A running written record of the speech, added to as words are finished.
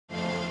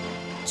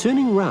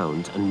Turning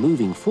round and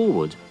moving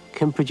forward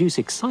can produce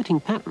exciting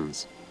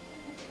patterns.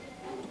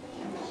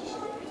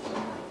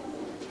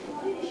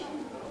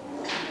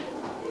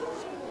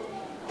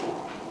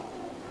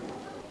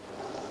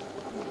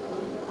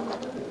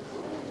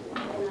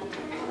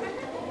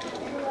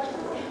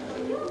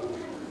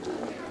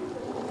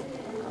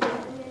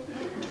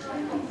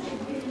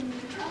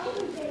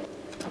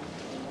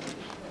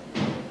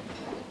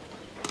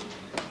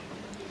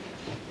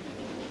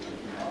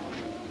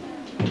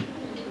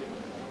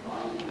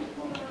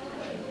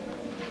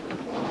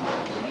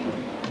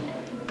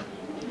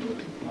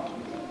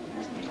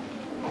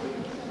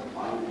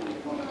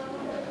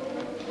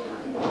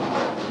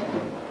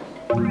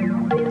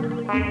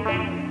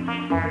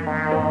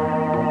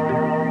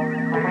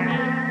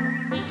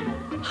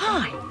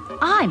 Hi,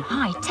 I'm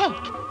High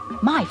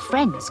Tech. My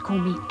friends call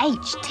me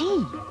HT.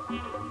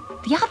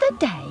 The other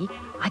day,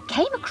 I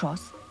came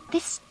across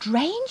this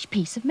strange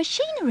piece of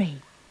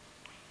machinery.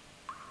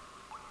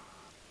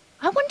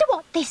 I wonder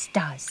what this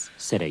does,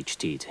 said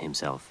HT to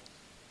himself.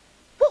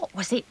 What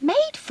was it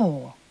made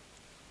for?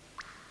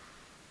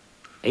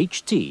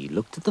 HT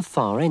looked at the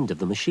far end of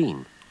the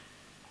machine.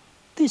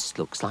 This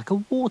looks like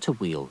a water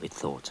wheel, it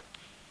thought.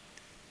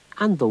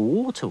 And the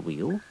water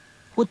wheel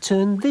would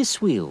turn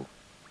this wheel.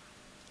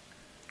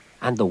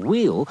 And the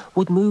wheel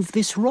would move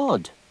this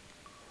rod,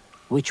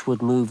 which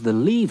would move the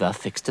lever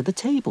fixed to the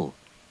table.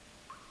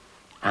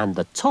 And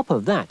the top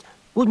of that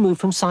would move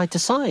from side to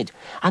side,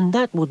 and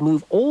that would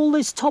move all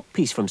this top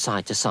piece from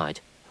side to side,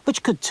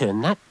 which could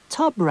turn that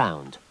tub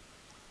round.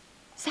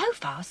 So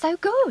far, so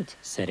good,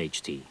 said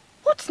HT.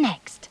 What's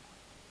next?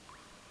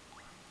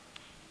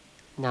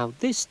 Now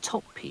this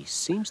top piece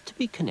seems to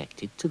be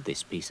connected to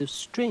this piece of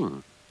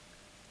string,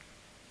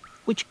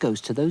 which goes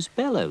to those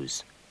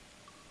bellows.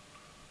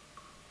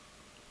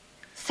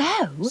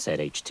 So, said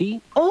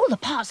HT, all the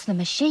parts of the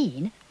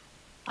machine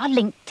are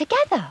linked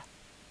together.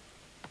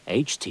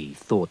 HT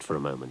thought for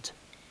a moment.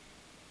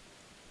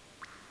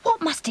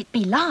 What must it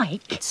be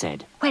like, it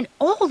said, when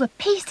all the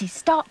pieces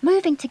start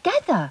moving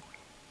together?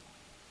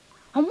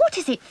 And what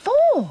is it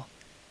for?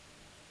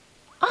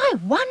 I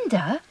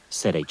wonder,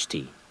 said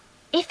HT,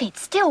 if it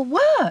still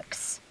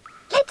works.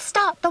 Let's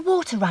start the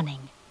water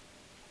running.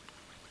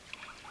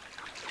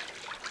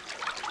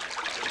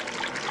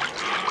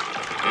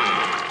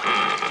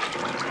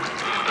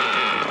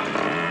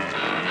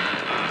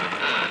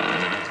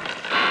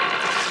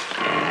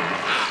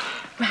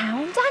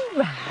 Round and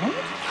round,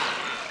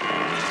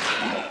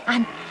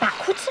 and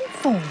backwards and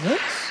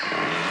forwards,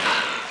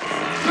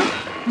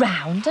 and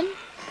round and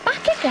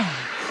back again,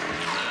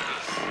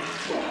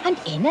 and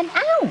in and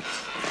out.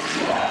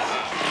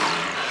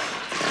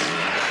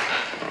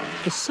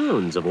 The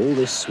sounds of all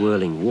this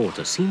swirling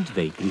water seemed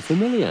vaguely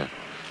familiar.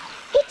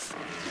 It's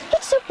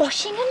a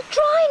washing and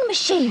drying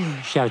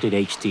machine, shouted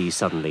HT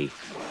suddenly.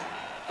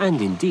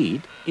 And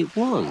indeed, it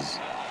was.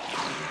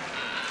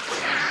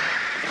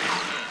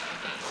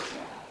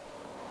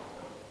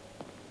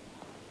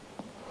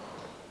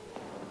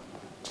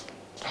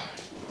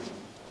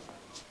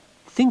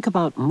 Think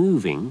about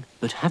moving,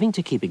 but having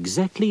to keep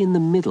exactly in the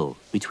middle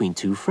between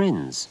two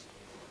friends.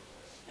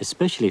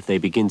 Especially if they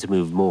begin to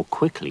move more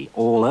quickly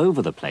all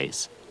over the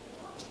place.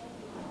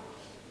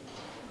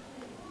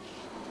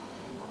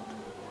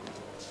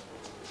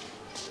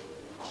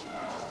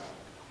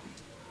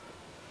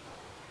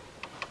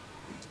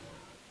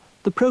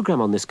 The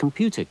program on this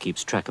computer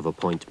keeps track of a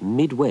point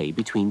midway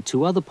between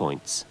two other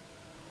points.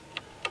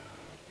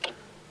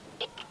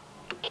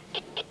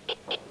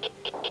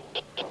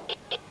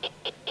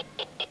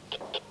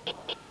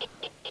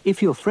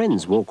 If your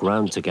friends walk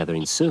round together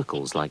in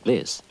circles like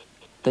this,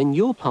 then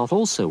your path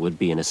also would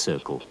be in a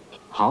circle,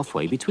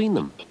 halfway between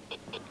them.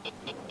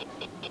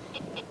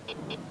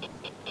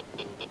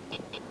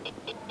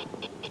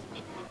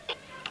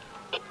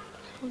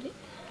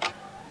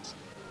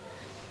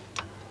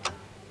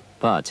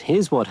 But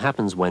here's what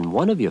happens when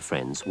one of your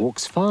friends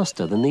walks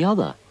faster than the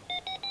other.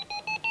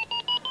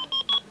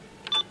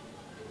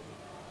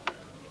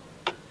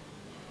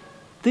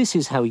 This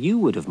is how you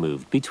would have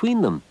moved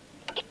between them.